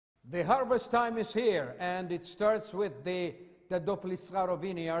The harvest time is here, and it starts with the Dopliscaro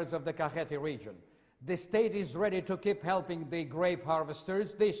vineyards of the Cajete region. The state is ready to keep helping the grape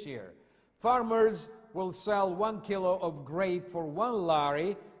harvesters this year. Farmers will sell 1 kilo of grape for 1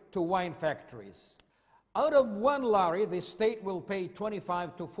 lari to wine factories. Out of 1 lari, the state will pay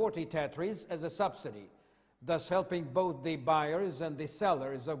 25 to 40 tetris as a subsidy, thus helping both the buyers and the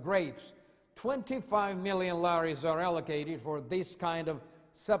sellers of grapes. 25 million laris are allocated for this kind of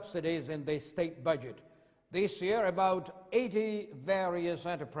subsidies in the state budget. This year, about 80 various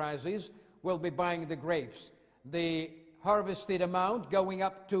enterprises will be buying the grapes. The harvested amount going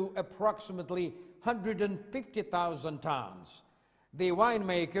up to approximately 150,000 tons. The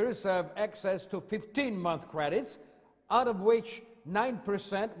winemakers have access to 15-month credits, out of which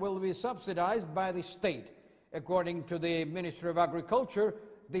 9% will be subsidized by the state. According to the Ministry of Agriculture,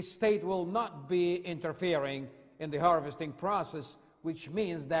 the state will not be interfering in the harvesting process, which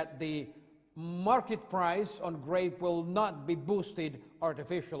means that the market price on grape will not be boosted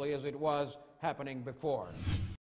artificially as it was happening before.